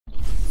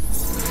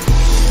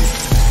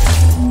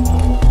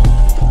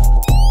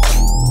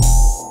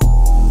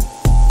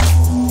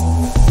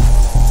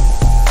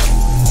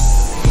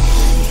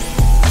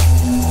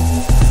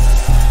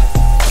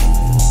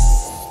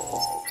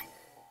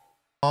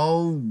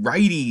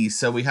Alrighty,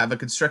 so we have a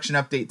construction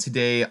update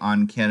today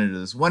on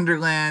Canada's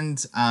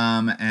Wonderland,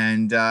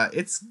 and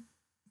it's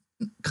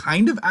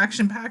kind of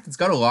action-packed. It's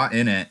got a lot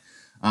in it,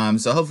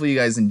 so hopefully you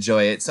guys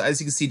enjoy it. So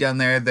as you can see down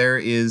there, there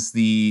is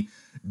the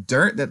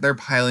dirt that they're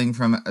piling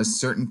from a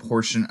certain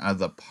portion of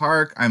the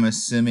park. I'm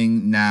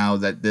assuming now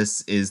that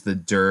this is the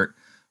dirt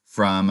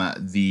from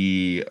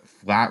the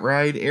flat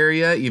ride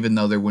area, even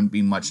though there wouldn't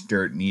be much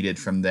dirt needed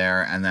from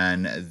there, and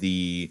then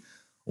the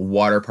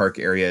water park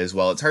area as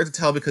well. It's hard to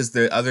tell because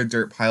the other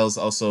dirt piles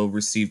also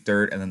receive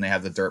dirt, and then they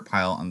have the dirt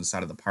pile on the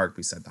side of the park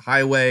beside the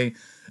highway.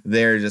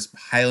 They're just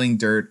piling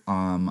dirt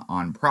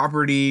on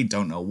property.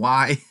 Don't know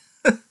why.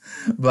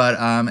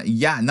 But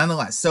yeah,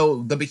 nonetheless.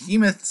 So the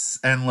behemoths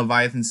and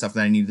Leviathan stuff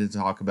that I needed to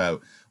talk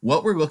about,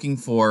 what we're looking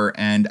for,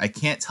 and I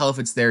can't tell if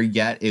it's there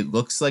yet. It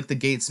looks like the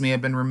gates may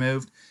have been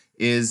removed,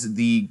 is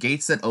the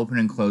gates that open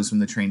and close when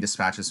the train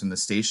dispatches from the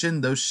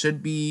station. Those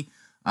should be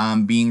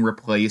being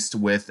replaced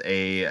with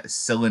a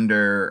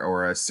cylinder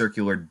or a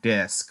circular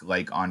disc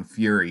like on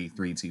Fury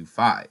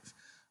 325.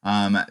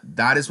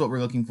 That is what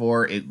we're looking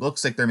for. It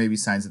looks like there may be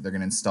signs that they're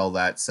going to install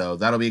that, so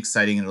that'll be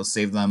exciting. It'll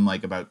save them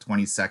like about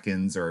 20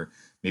 seconds or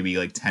maybe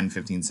like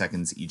 10-15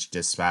 seconds each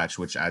dispatch,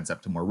 which adds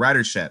up to more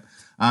ridership.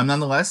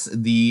 Nonetheless,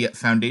 the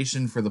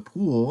foundation for the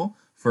pool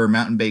for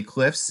Mountain Bay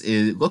Cliffs,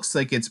 it looks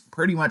like it's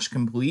pretty much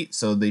complete,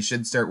 so they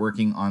should start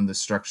working on the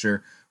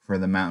structure for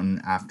the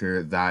mountain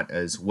after that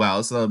as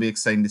well. So that'll be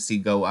exciting to see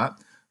go up.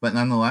 But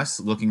nonetheless,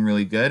 looking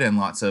really good and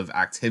lots of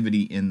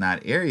activity in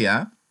that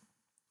area.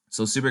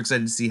 So super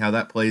excited to see how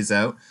that plays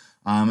out.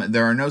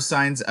 There are no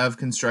signs of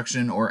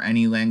construction or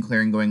any land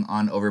clearing going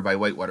on over by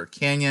Whitewater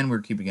Canyon. We're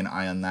keeping an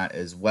eye on that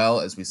as well,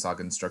 as we saw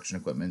construction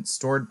equipment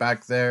stored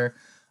back there,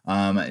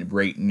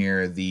 right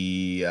near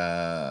the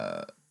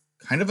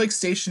kind of like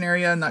station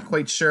area, not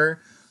quite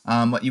sure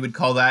what you would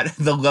call that,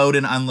 the load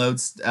and unload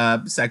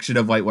section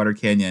of Whitewater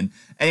Canyon.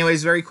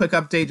 Anyways, very quick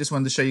update. Just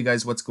wanted to show you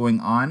guys what's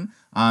going on.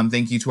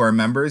 Thank you to our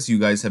members. You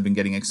guys have been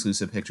getting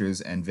exclusive pictures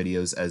and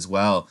videos as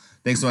well.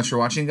 Thanks so much for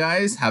watching,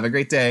 guys. Have a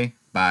great day.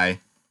 Bye.